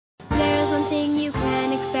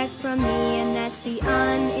the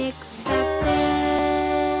unexpected,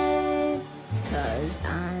 'cause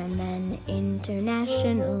I'm an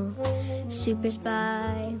international super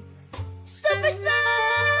spy. Super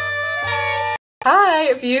spy! Hi,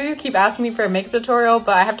 a few of you keep asking me for a makeup tutorial,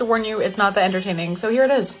 but I have to warn you, it's not that entertaining, so here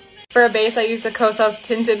it is. For a base, I use the Kosas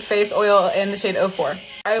Tinted Face Oil in the shade 04.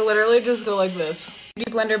 I literally just go like this.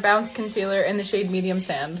 Beauty Blender Bounce Concealer in the shade Medium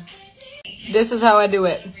Sand. This is how I do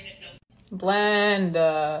it. Blend.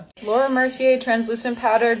 Laura Mercier Translucent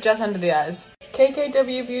Powder just under the eyes.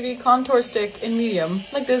 KKW Beauty Contour Stick in medium.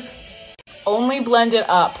 Like this. Only blend it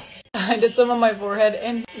up. I did some on my forehead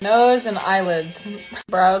and nose and eyelids.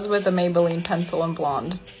 Brows with a Maybelline pencil in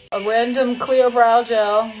blonde. A random clear brow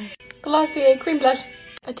gel. Glossier cream blush.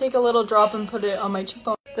 I take a little drop and put it on my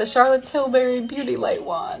cheekbone. The Charlotte Tilbury Beauty Light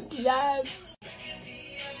Wand. Yes!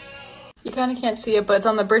 You kind of can't see it, but it's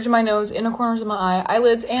on the bridge of my nose, inner corners of my eye,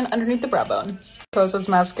 eyelids, and underneath the brow bone. Kosas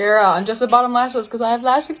mascara on just the bottom lashes because I have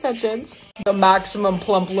lash extensions. The maximum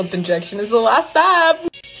plump lip injection is the last step.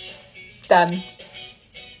 Done.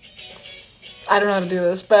 I don't know how to do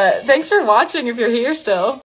this, but thanks for watching if you're here still.